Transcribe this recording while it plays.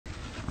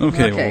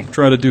Okay, we'll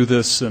try to do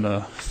this in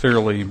a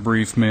fairly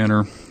brief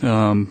manner.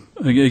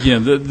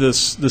 Again,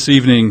 this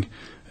evening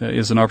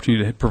is an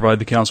opportunity to provide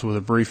the council with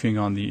a briefing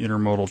on the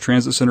Intermodal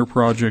Transit Center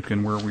project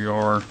and where we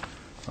are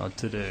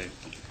today.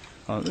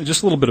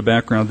 Just a little bit of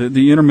background.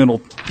 The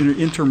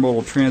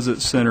Intermodal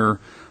Transit Center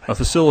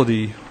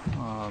facility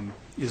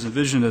is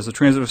envisioned as a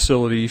transit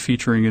facility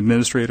featuring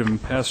administrative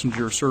and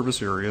passenger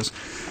service areas,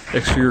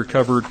 exterior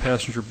covered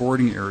passenger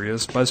boarding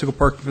areas, bicycle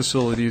parking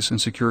facilities,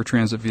 and secure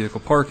transit vehicle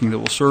parking that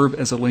will serve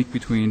as a link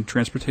between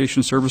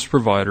transportation service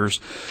providers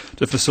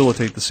to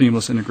facilitate the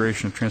seamless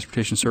integration of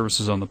transportation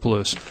services on the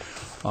Palouse.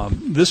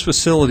 This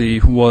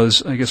facility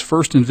was, I guess,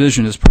 first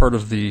envisioned as part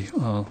of the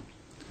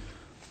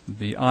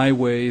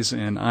I-Ways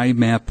and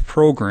IMAP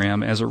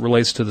program as it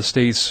relates to the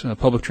state's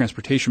public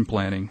transportation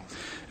planning,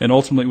 and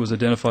ultimately was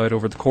identified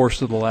over the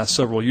course of the last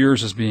several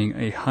years as being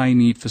a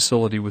high-need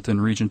facility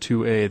within Region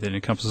 2A that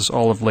encompasses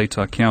all of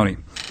Latah County.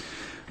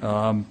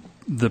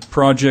 The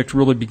project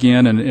really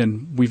began,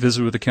 and we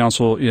visited with the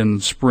council in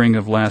spring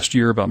of last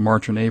year, about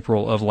March and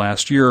April of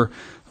last year,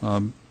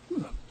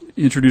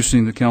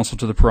 introducing the council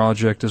to the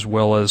project as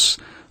well as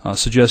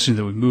suggesting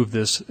that we move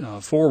this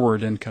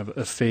forward in kind of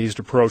a phased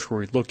approach where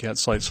we look at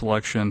site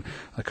selection,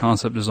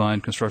 concept design,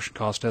 construction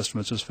cost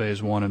estimates as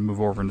phase one, and move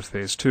over into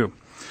phase two.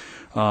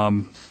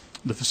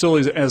 The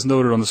facilities, as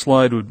noted on the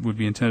slide, would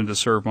be intended to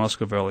serve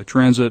Moscow Valley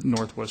Transit,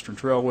 Northwestern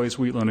Trailways,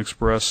 Wheatland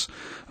Express,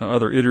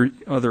 other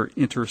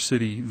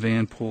intercity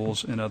van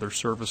pools, and other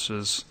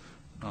services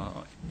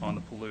on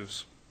the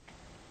Palouse.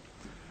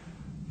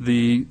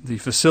 The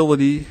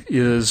facility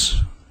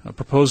is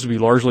proposed to be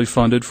largely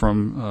funded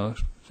from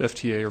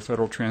FTA, or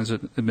Federal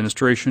Transit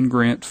Administration,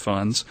 grant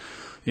funds.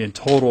 In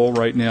total,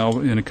 right now,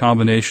 in a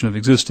combination of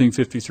existing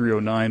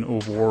 5309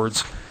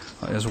 awards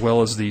as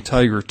well as the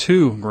Tiger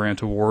II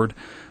grant award,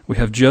 we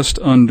have just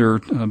under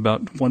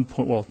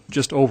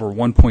just over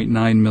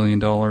 $1.9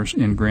 million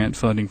in grant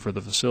funding for the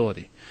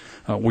facility.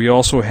 We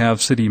also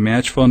have city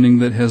match funding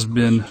that has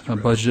been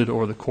budgeted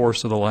over the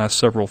course of the last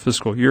several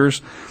fiscal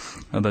years.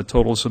 That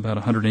totals about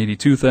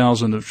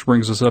 $182,000, which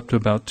brings us up to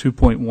about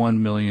 $2.1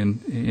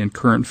 million in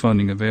current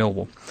funding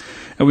available.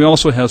 And we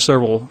also have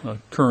several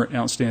current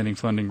outstanding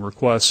funding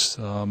requests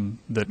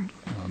that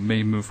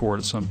may move forward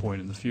at some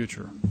point in the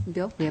future.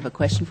 Bill, we have a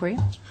question for you.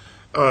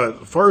 As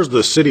far as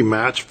the city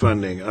match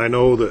funding, I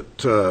know that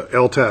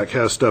LTAC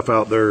has stuff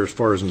out there as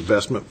far as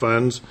investment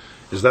funds.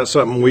 Is that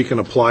something we can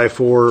apply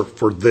for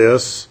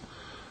this,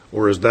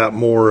 or is that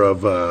more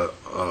of a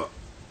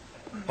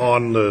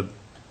on the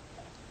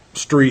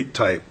street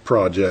type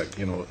project?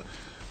 You know,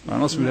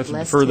 honestly, we'd have to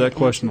defer that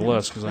question to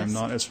Les because I'm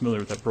not as familiar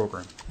with that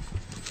program.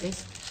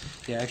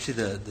 Yeah,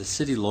 actually, the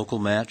city local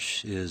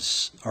match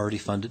is already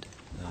funded.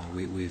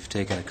 We've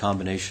taken a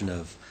combination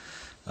of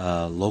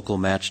local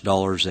match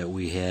dollars that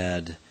we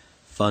had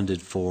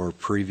funded for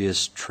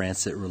previous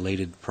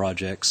transit-related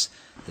projects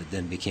that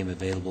then became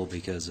available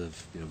because of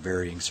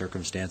varying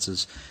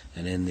circumstances,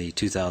 and in the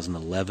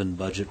 2011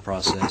 budget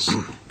process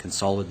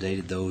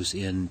consolidated those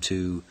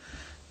into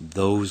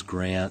those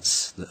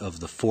grants. Of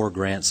the 4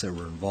 grants that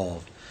were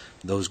involved,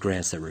 those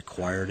grants that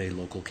required a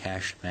local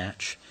cash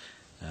match,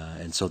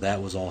 and so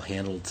that was all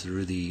handled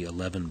through the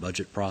 11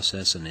 budget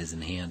process and is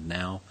in hand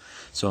now.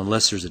 So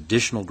unless there's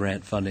additional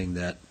grant funding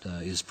that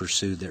is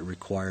pursued that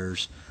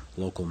requires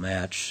local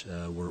match,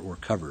 we're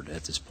covered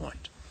at this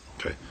point.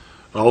 Okay.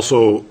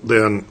 Also,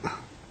 then,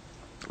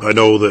 I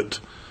know that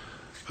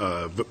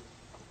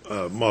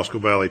Moscow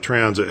Valley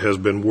Transit has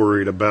been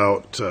worried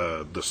about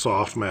the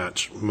soft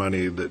match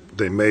money that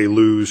they may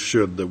lose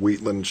should the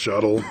Wheatland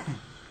shuttle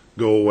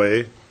go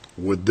away.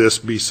 Would this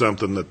be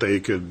something that they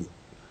could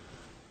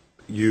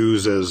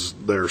use as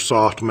their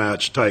soft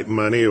match type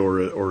money,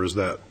 or is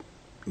that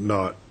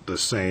not the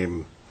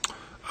same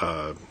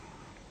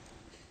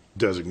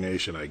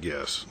designation, I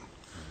guess?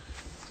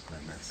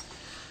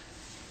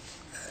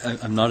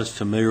 I'm not as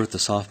familiar with the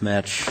soft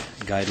match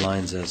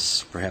guidelines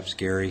as perhaps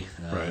Gary,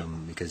 right,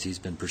 because he's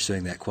been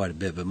pursuing that quite a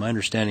bit. But my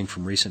understanding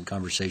from recent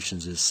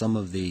conversations is some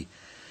of the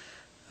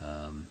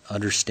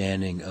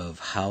understanding of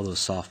how those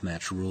soft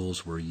match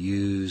rules were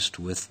used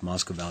with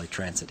Moscow Valley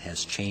Transit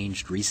has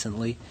changed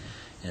recently,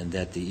 and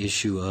that the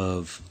issue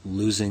of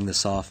losing the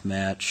soft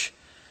match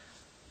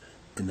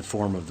in the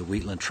form of the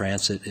Wheatland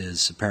Transit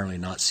is apparently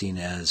not seen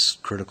as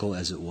critical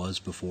as it was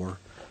before.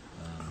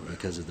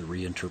 Because of the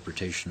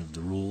reinterpretation of the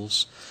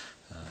rules.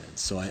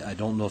 So I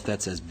don't know if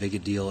that's as big a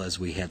deal as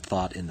we had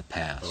thought in the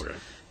past. Okay.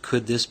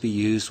 Could this be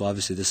used? Well,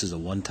 obviously this is a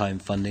one-time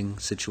funding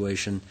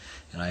situation,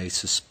 and I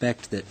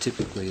suspect that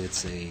typically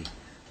it's a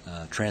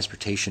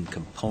transportation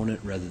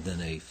component rather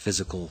than a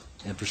physical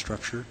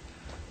infrastructure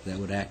that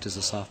would act as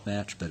a soft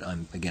match, but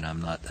I'm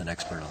not an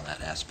expert on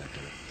that aspect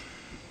of it.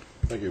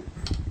 Thank you.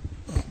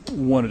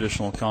 One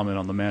additional comment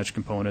on the match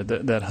component.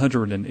 That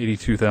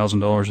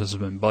 $182,000 has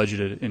been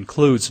budgeted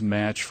includes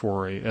match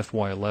for a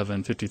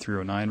FY11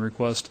 5309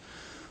 request.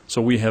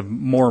 So we have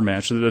more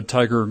match. The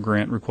Tiger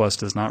grant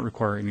request does not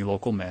require any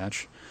local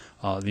match.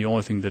 The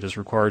only thing that is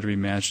required to be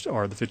matched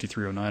are the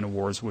 5309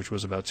 awards, which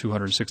was about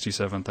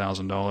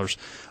 $267,000,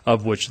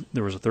 of which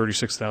there was a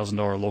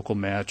 $36,000 local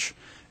match,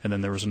 and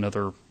then there was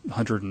another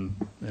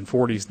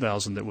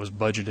 $140,000 that was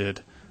budgeted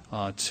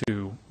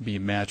to be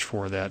matched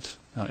for that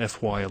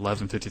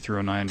FY11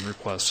 5309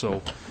 request.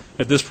 So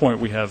at this point,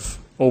 we have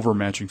over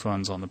matching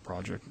funds on the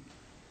project.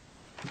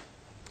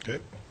 Okay.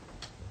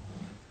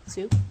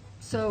 Sue?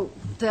 So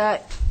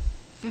that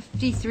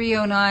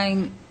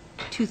 5309,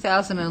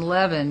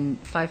 2011,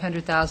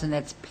 500,000,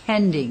 that's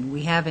pending.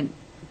 We haven't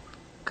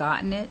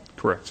gotten it?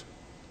 Correct.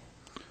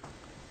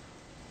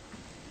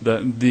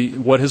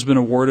 What has been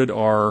awarded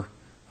are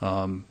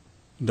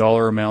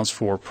dollar amounts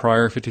for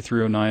prior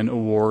 5309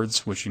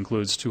 awards, which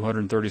includes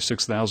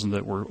 $236,000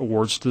 that were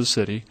awards to the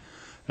city,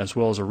 as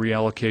well as a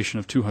reallocation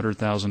of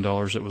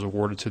 $200,000 that was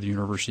awarded to the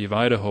University of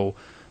Idaho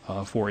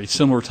for a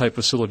similar type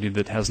facility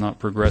that has not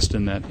progressed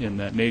in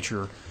that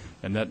nature,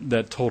 and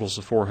that totals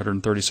the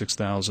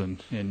 $436,000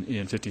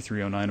 in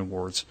 5309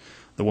 awards.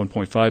 The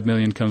 $1.5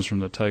 million comes from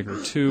the Tiger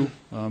II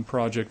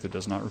project that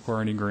does not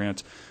require any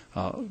grant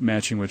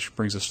matching, which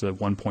brings us to the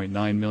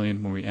 $1.9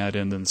 million. When we add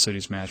in then the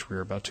city's match, we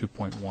are about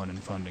 2.1 in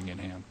funding in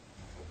hand.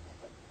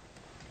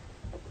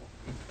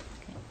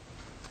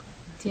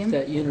 Tim?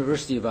 That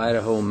University of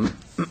Idaho,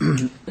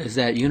 is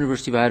that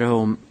University of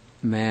Idaho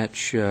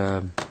match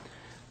going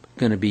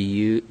to be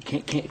used?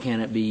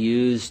 Can it be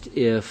used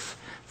if,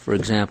 for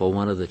example,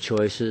 one of the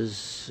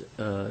choices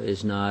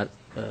is not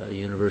a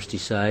university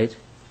site?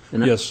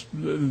 Yes,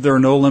 there are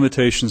no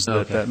limitations that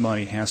Okay. that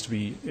money has to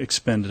be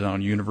expended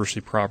on university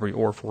property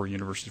or for a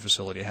university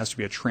facility. It has to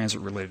be a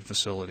transit-related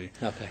facility.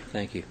 Okay,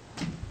 thank you.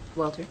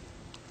 Walter?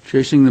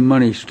 Chasing the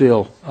money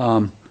still.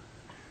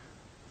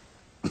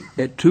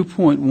 At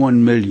 2.1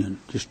 million,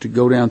 just to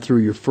go down through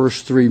your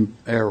first three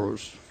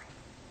arrows,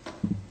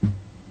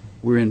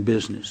 we're in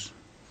business.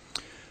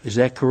 Is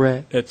that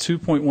correct? At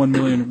 2.1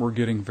 million, we're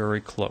getting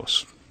very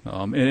close.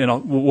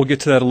 We'll get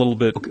to that a little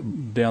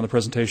bit down the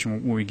presentation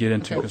when we get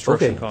into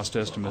construction Okay. cost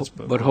estimates.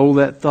 But hold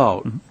that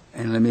thought,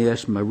 and let me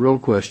ask my real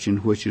question,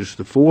 which is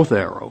the fourth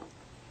arrow.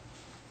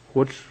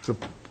 What's the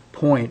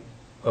point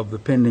of the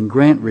pending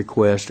grant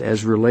request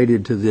as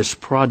related to this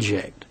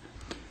project?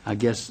 I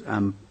guess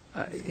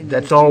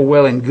that's all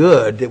well and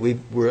good that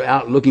we're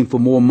out looking for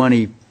more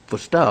money for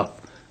stuff,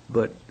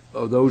 but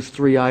are those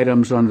three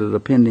items under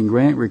the pending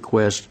grant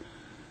request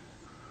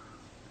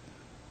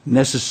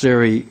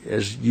necessary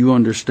as you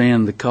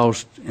understand the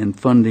cost and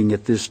funding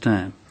at this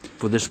time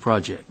for this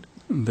project?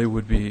 They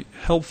would be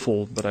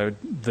helpful, but I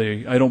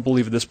don't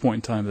believe at this point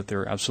in time that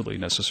they're absolutely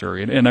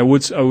necessary. And I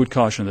would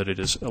caution that it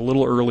is a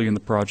little early in the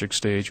project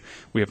stage.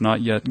 We have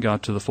not yet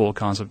got to the full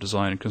concept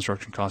design and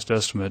construction cost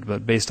estimate,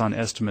 but based on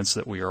estimates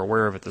that we are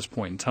aware of at this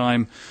point in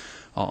time,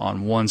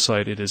 on one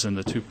site it is in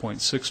the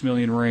 $2.6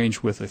 million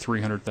range with a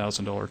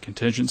 $300,000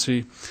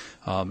 contingency.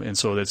 And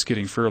so that's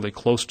getting fairly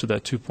close to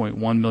that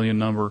 2.1 million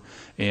number.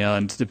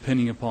 And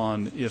depending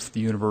upon if the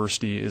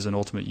university is an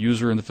ultimate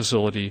user in the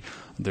facility,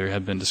 there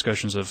have been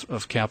discussions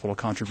of capital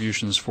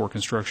contributions for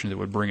construction that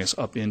would bring us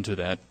up into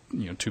that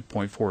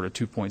 2.4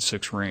 to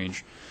 2.6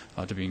 range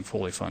to being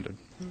fully funded.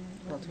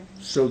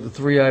 So the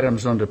three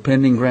items under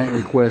pending grant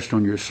request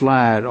on your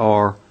slide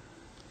are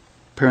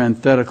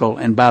parenthetical,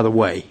 and by the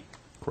way,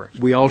 Correct.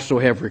 we also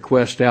have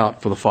requests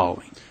out for the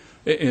following.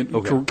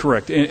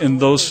 Correct.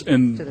 And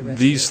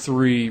these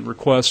three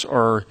requests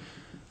are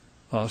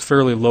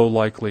fairly low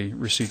likely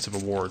receipts of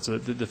awards. The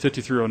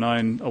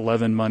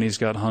 5309-11 monies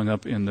got hung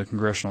up in the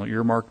congressional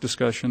earmark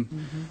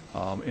discussion,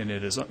 and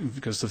it is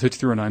because the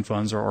 5309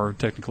 funds are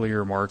technically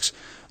earmarks.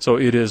 So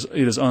it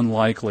is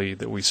unlikely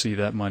that we see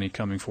that money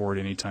coming forward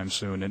anytime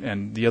soon.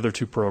 And the other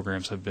two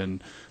programs have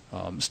been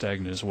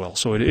stagnant as well.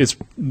 So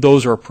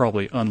those are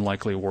probably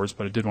unlikely awards,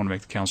 but I did want to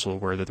make the council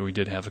aware that we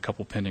did have a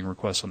couple pending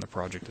requests on the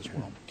project as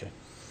well. Okay.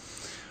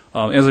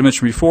 As I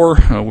mentioned before,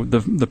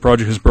 the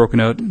project has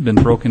been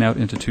broken out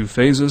into two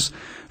phases.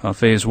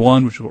 Phase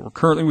 1, which is what we're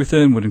currently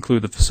within, would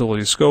include the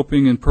facility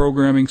scoping and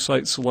programming,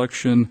 site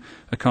selection,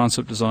 a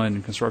concept design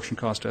and construction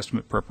cost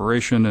estimate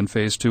preparation, and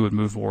Phase 2 would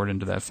move forward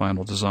into that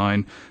final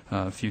design,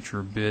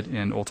 future bid,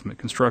 and ultimate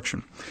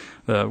construction.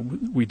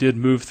 We did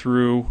move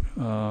through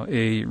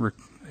a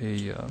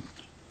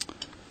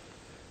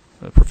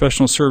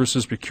professional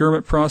services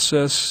procurement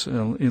process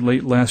in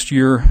late last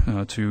year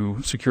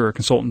to secure a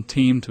consultant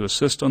team to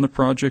assist on the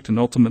project, and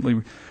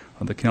ultimately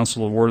the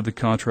council awarded the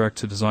contract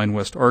to Design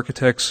West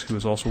Architects, who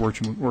is also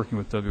working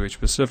with WH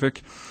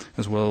Pacific,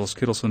 as well as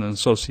Kittleson and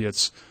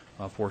Associates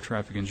for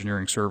traffic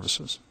engineering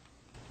services.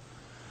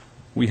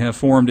 We have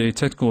formed a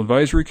technical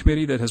advisory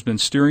committee that has been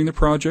steering the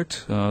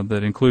project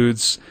that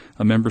includes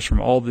members from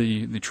all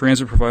the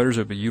transit providers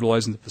that will be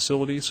utilizing the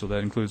facility. So that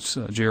includes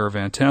J.R.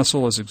 Van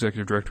Tassel as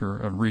Executive Director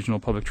of Regional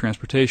Public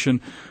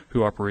Transportation,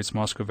 who operates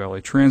Moscow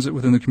Valley Transit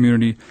within the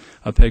community,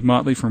 Peg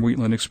Motley from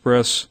Wheatland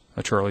Express,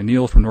 Charlie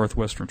Neal from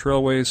Northwestern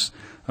Trailways,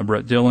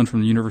 Brett Dillon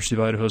from the University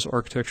of Idaho's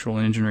Architectural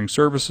and Engineering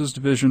Services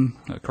Division,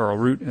 Carl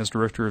Root as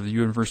Director of the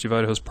University of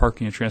Idaho's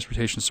Parking and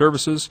Transportation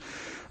Services,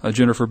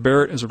 Jennifer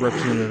Barrett as a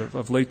representative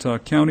of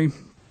Latah County,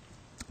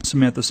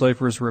 Samantha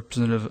Seifer is a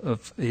representative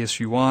of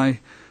ASUI,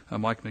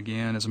 Mike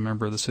McGann is a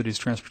member of the city's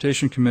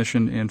Transportation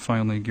Commission, and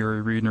finally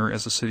Gary Reedner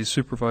as the city's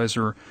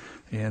supervisor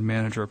and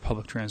manager of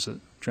public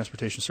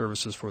transportation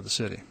services for the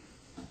city.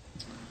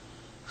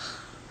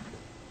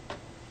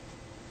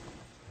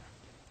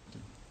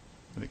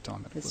 I think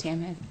Tom had a Does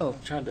question. Sam have? Oh,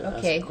 Trying to ask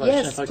okay. a question,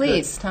 Yes, if I could.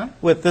 please, Tom.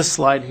 With this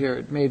slide here,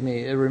 it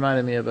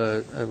reminded me of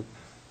a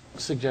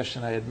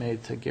suggestion I had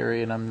made to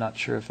Gary, and I'm not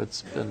sure if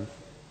it's been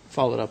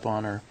followed up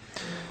on or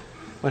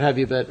what have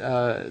you, but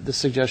the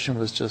suggestion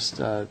was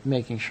just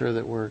making sure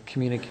that we're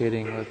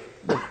communicating with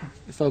the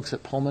folks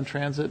at Pullman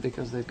Transit,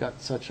 because they've got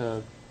such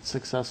a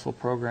successful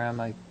program.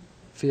 I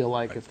feel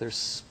like if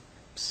there's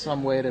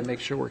some way to make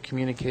sure we're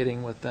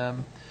communicating with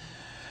them,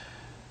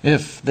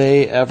 if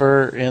they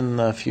ever in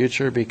the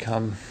future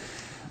become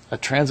a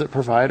transit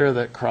provider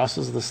that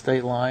crosses the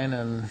state line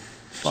and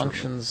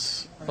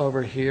functions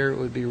over here, it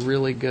would be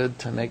really good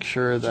to make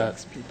sure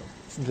that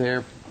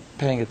they're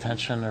paying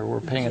attention, or we're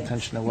paying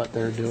attention to what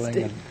they're doing,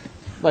 and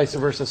vice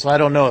versa. So I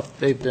don't know if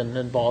they've been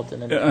involved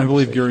in any. I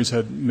believe conversation. Gary's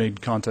had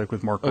made contact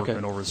with Mark Okay.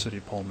 Workman over at City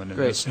of Pullman, and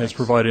Great, has thanks.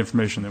 provided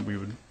information that we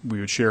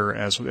would share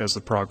as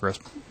the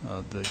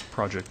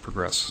project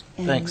progresses.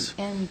 And- Thanks.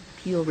 And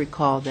you'll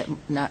recall that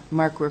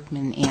Mark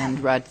Workman and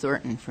Rod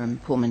Thornton from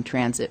Pullman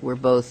Transit were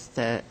both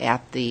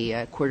at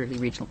the quarterly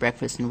regional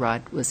breakfast, and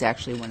Rod was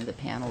actually one of the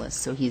panelists.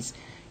 So he's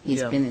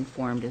Yeah. been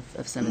informed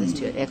of some of this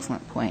too.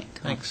 Excellent point,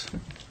 Tom. Thanks.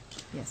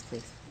 Yes,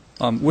 please.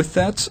 With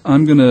that,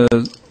 I'm going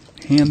to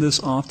hand this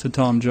off to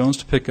Tom Jones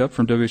to pick up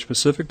from WH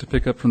Pacific, to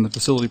pick up from the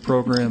facility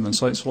program and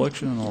site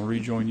selection, and I'll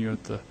rejoin you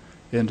at the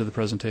end of the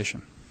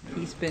presentation.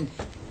 He's been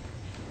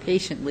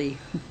patiently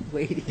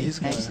waiting.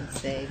 I should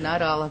say,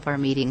 not all of our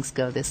meetings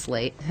go this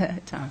late,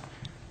 Tom.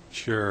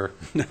 Sure.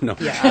 No.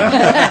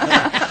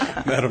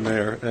 Yeah. Madam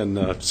Mayor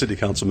and City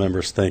Council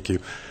members, thank you.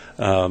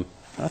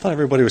 I thought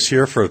everybody was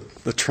here for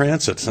the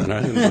transit, and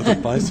I didn't know the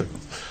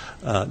bicycles.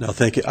 No,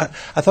 thank you. I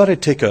thought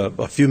I'd take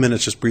a few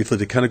minutes just briefly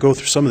to kind of go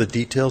through some of the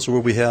details where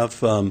we have.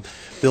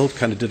 Bill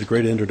kind of did a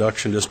great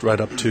introduction just right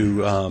up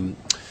to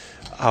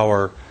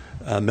our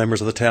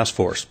members of the task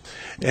force.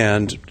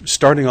 And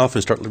starting off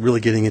and start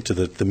really getting into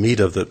the meat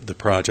of the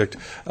project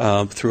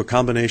through a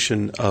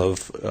combination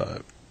of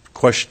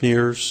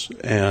questionnaires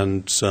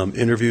and some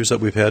interviews that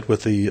we've had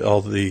with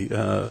all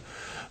the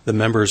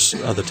members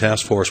of the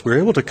task force, we were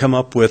able to come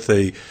up with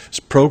a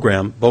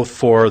program both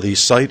for the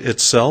site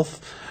itself,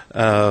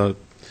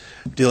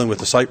 dealing with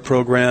the site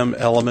program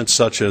elements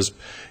such as,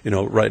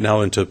 right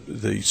now into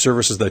the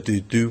services that they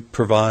do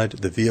provide,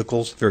 the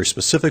vehicles, very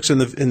specifics in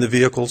the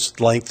vehicles,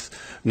 length,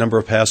 number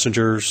of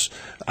passengers,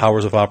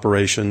 hours of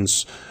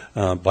operations,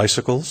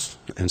 bicycles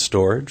and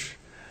storage,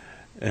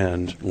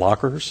 and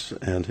lockers,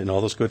 and all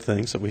those good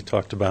things that we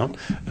talked about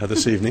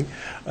this evening.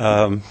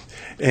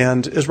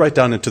 And is right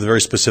down into the very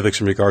specifics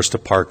in regards to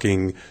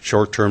parking,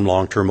 short-term,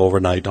 long-term,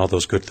 overnight, all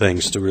those good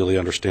things to really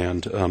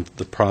understand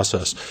the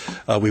process.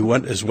 We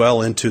went as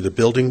well into the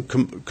building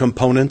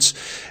components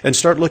and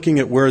start looking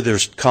at where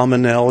there's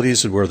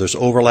commonalities and where there's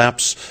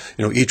overlaps.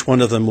 Each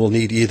one of them will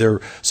need either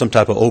some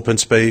type of open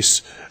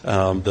space.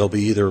 There'll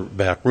be either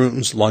back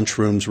rooms, lunch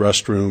rooms,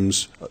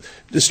 restrooms.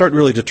 To start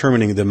really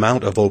determining the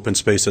amount of open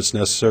space that's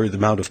necessary, the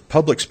amount of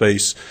public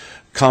space,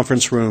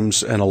 conference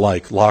rooms and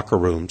alike, locker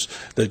rooms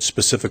that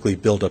specifically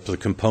build up the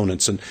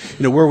components. And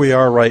where we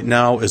are right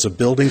now is a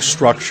building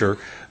structure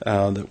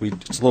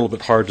it's a little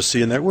bit hard to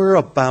see in there. We're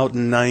about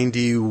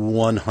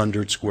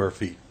 9,100 square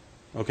feet.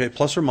 Okay,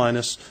 plus or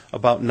minus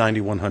about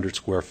 9,100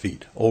 square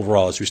feet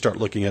overall as we start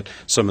looking at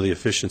some of the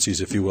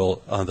efficiencies, if you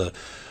will, on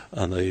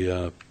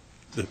the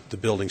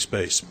building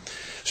space.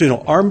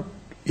 So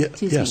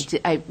Excuse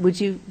me, would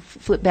you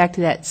flip back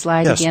to that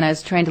slide Yes. again? I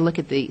was trying to look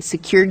at the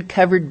secured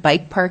covered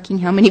bike parking.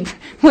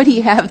 What do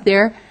you have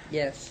there?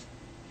 Yes.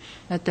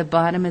 At the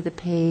bottom of the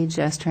page,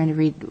 I was trying to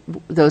read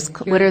those,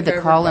 what are the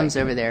covered columns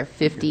bike over there?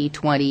 50,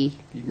 20?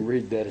 You can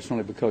read that, it's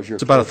only because you're.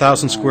 it's about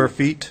 1,000 square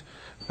feet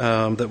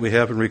that we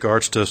have in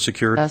regards to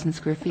secured 1,000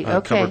 square feet?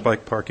 Okay. covered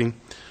bike parking.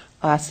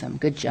 Awesome,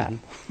 good job.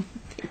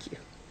 Thank you.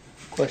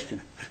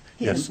 Question.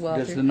 Yes.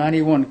 Does the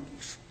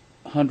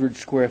 9,100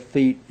 square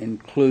feet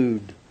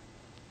include,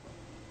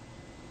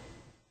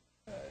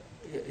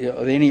 are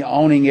there any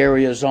awning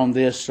areas on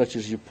this, such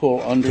as you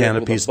pull under it with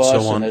Canopies a and so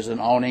bus, on. and there's an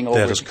awning over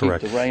That it is to keep the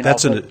correct. rain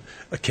That's off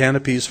it,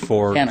 canopies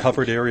for Canopies.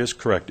 covered areas,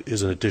 correct,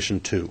 is an addition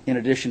to. in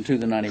addition to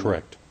the 91?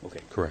 Correct. Okay.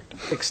 Correct.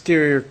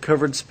 Exterior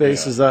covered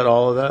space, is that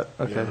all of that?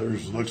 Okay.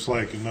 Yeah, looks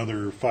like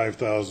another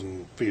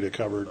 5,000 feet of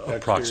covered. exterior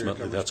Approximately,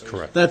 covered that's space.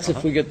 correct. That's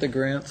if we get the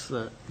grants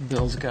that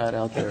Bill's got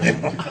out there.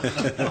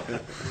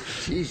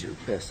 Geez, you're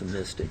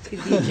pessimistic.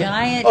 The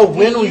giant, Oh,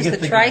 when we use get the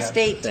the grant.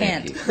 tri-state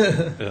tent.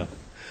 Yeah.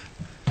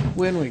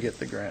 When we get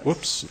the grants.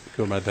 Whoops,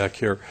 go my back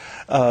here.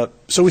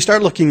 So we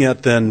start looking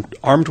at then,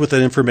 armed with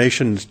that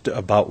information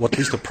about what at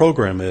least the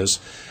program is,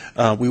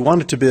 we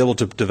wanted to be able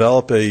to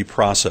develop a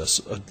process,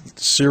 a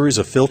series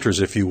of filters,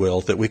 if you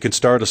will, that we can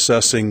start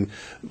assessing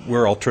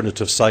where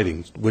alternative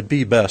siting would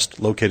be best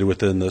located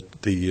within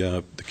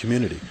the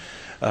community.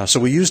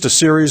 So we used a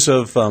series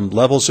of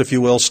levels, if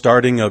you will,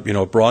 starting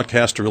a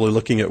broadcast, really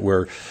looking at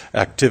where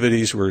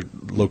activities, where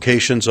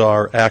locations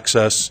are,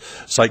 access,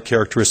 site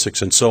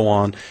characteristics, and so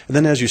on. And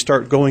then as you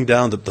start going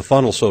down the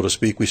funnel, so to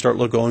speak, we start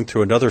going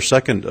through another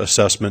second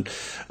assessment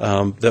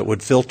that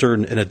would filter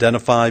and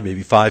identify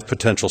maybe 5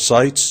 potential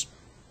sites,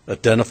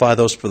 identify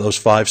those for those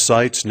 5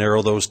 sites,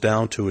 narrow those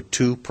down to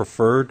 2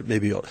 preferred,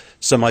 maybe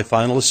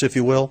semifinalists, if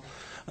you will.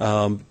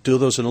 Do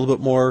those in a little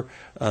bit more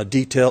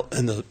detail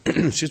in the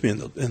excuse me in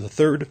the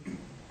third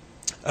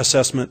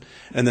assessment,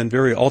 and then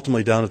very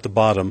ultimately down at the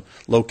bottom,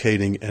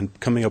 locating and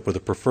coming up with a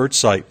preferred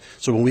site.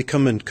 So when we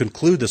come and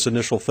conclude this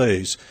initial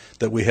phase,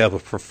 that we have a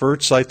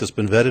preferred site that's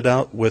been vetted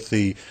out with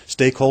the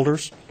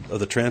stakeholders of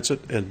the transit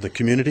and the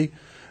community.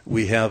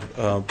 We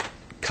have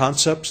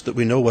concepts that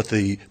we know what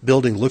the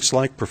building looks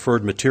like,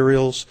 preferred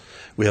materials.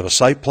 We have a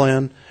site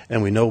plan,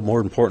 and we know,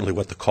 more importantly,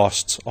 what the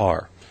costs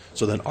are.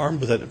 So then,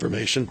 armed with that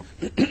information,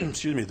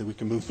 excuse me, that we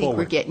can move I think forward.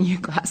 we're getting you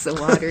a glass of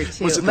water,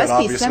 too. Was It it that must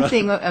be obvious?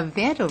 something of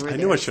that over there. I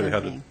knew I or should have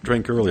had a something.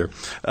 drink earlier.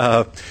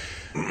 I'll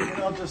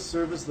just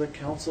serve as the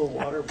council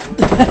water boy.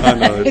 I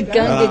know.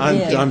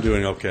 Gunga din. I'm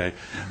doing okay.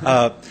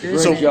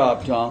 Great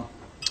job, Tom.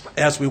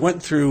 As we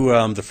went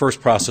through the first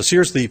process,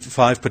 here's the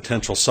 5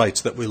 potential sites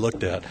that we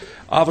looked at.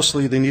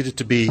 Obviously, they needed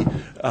to be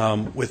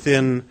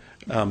within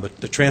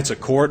the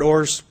transit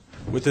corridors,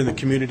 within the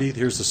community.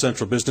 Here's the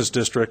central business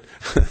district,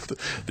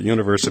 the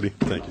university.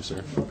 Thank you,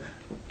 sir.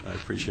 I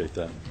appreciate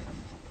that.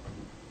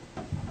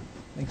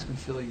 Makes me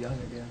feel young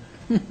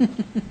again.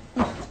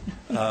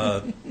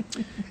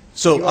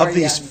 So You of are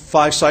these young.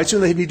 5 sites,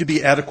 they need to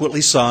be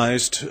adequately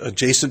sized,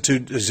 adjacent to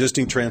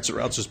existing transit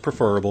routes is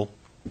preferable,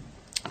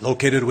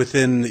 located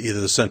within either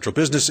the central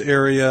business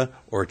area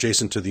or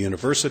adjacent to the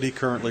university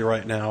currently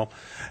right now.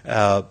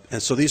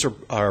 And so these are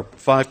our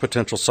 5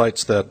 potential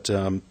sites that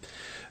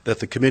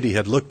the committee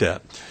had looked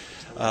at.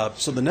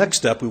 So the next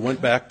step, we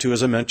went back to,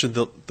 as I mentioned,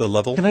 the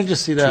level. Can I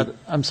just see that?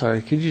 I'm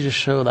sorry. Could you just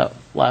show that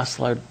last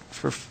slide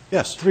for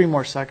Yes. 3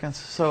 more seconds?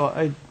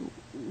 So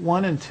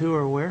 1 and 2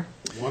 are where?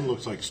 One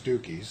looks like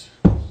Stookies.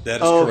 That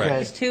is Oh,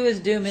 correct. okay. 2 is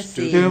Dumas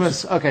Siege.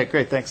 Dumas. Okay,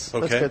 great. Thanks.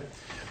 That's Okay.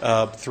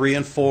 good. 3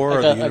 and 4 are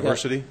I got- the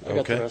university. I got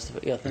Okay. the rest of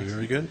it. Yeah, thanks.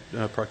 Very good.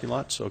 Parking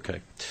lots.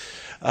 Okay.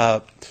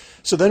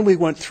 So then we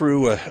went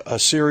through a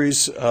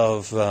series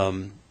of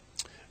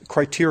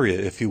criteria,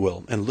 if you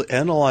will, and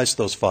analyzed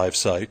those 5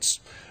 sites.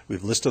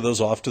 We've listed those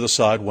off to the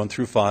side, 1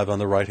 through 5 on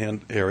the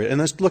right-hand area, and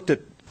then looked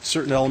at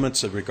certain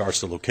elements in regards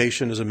to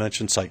location, as I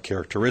mentioned, site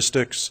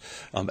characteristics,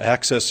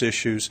 access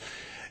issues,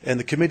 and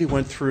the committee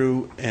went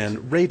through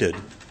and rated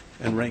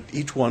and ranked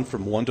each one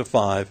from 1 to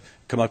 5,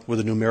 come up with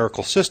a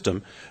numerical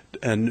system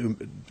and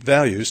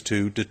values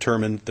to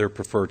determine their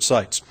preferred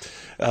sites.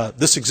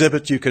 This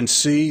exhibit, you can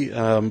see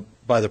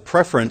by the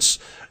preference,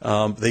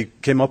 they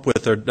came up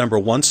with their number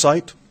 1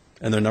 site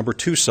and their number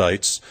 2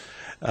 sites,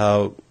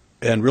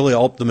 and really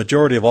the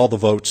majority of all the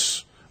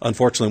votes,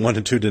 unfortunately, 1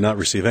 and 2 did not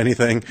receive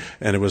anything,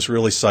 and it was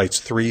really sites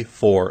 3,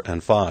 4,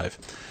 and 5.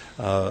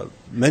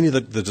 Many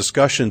of the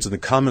discussions and the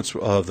comments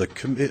of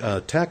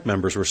the TAC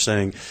members were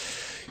saying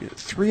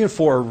 3 and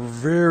 4 are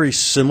very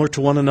similar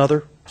to one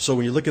another. So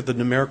when you look at the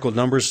numerical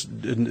numbers,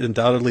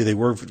 undoubtedly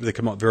they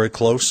come out very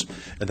close,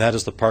 and that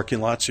is the parking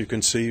lots you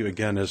can see,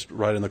 again, is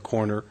right in the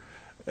corner.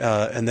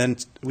 And then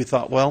we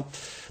thought, well,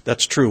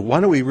 that's true.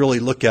 Why don't we really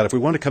look at, if we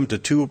want to come to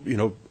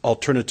 2,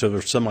 alternative or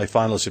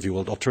semifinalists, if you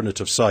will,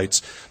 alternative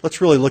sites,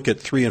 let's really look at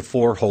 3 and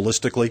 4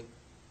 holistically,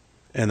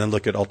 and then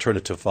look at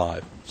alternative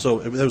 5.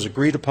 So it was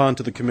agreed upon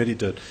to the committee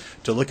to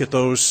look at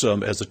those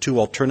as the 2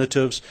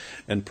 alternatives,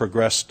 and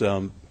progressed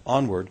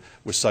onward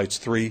with sites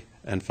 3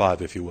 and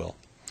 5, if you will.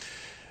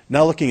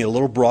 Now looking at a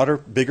little broader,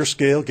 bigger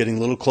scale, getting a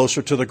little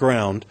closer to the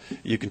ground,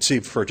 you can see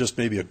for just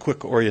maybe a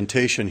quick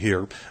orientation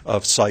here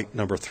of site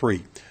number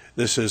 3.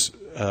 This is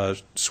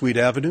Sweet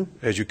Avenue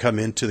as you come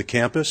into the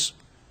campus.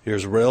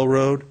 Here's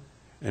Railroad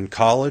and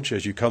College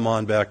as you come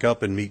on back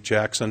up and meet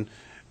Jackson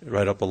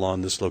right up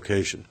along this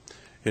location.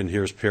 And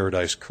here's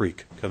Paradise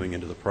Creek coming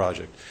into the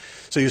project.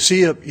 So you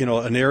see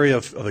an area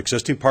of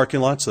existing parking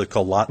lots they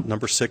call lot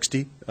number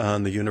 60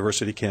 on the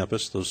university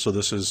campus. So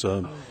this is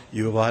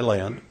U of I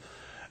land.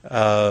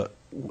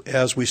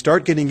 As we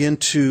start getting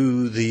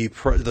into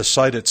the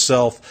site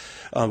itself,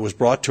 was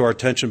brought to our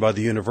attention by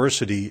the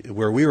university,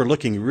 where we were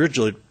looking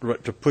originally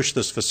to push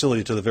this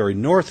facility to the very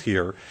north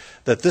here,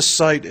 that this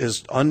site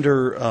is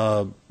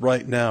under,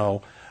 right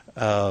now,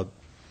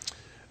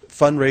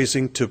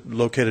 fundraising to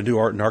locate a new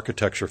art and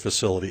architecture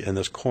facility in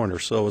this corner.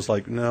 So it was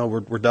like, no,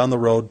 we're down the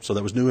road. So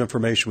that was new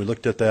information. We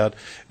looked at that.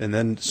 And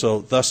then,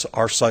 so thus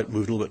our site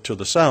moved a little bit to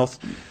the south,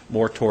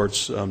 more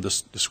towards the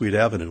Sweet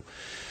Avenue.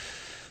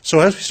 So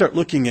as we start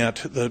looking at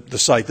the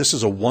site, this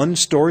is a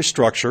 1-story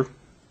structure,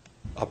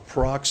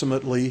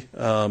 approximately,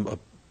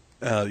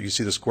 you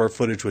see the square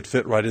footage would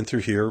fit right in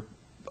through here,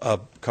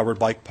 covered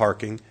bike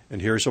parking,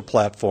 and here's a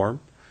platform.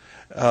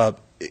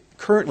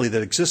 currently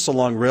that exists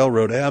along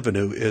Railroad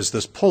Avenue is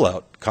this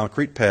pullout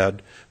concrete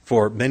pad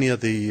for many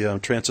of the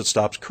transit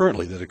stops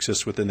currently that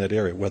exist within that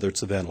area, whether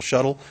it's the Vandal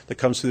Shuttle that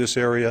comes through this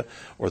area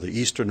or the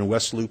Eastern and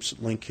West Loops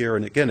link here.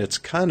 And again, it's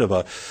kind of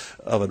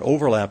an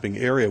overlapping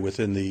area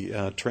within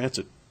the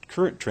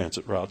current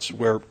transit routes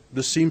where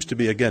this seems to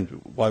be, again,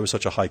 why it was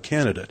such a high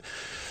candidate.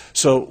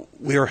 So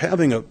we are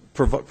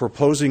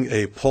proposing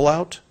a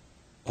pullout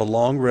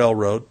along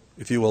Railroad,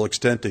 if you will,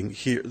 extending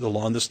here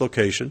along this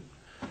location.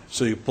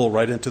 So you pull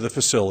right into the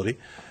facility.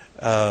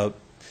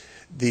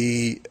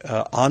 The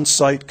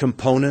on-site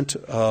component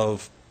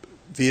of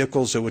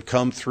vehicles that would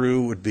come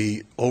through would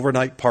be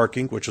overnight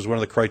parking, which is one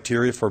of the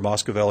criteria for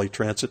Moscow Valley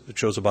Transit. It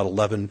shows about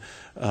 11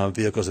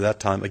 vehicles at that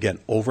time. Again,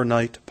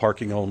 overnight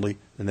parking only,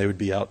 and they would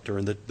be out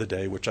during the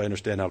day, which I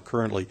understand now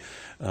currently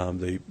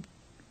they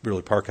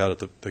really park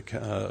out at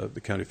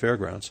the county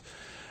fairgrounds.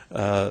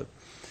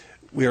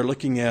 We are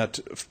looking at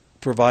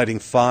providing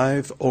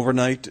 5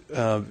 overnight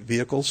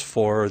vehicles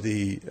for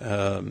the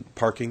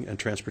Parking and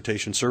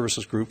Transportation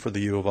Services Group for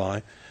the U of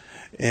I,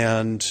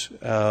 and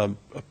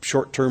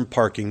short-term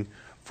parking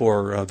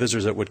for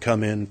visitors that would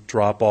come in,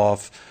 drop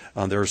off.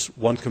 There's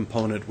one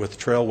component with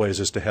Trailways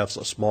is to have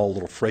a small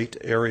little freight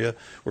area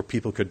where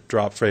people could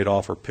drop freight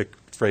off or pick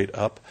freight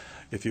up,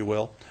 if you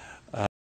will.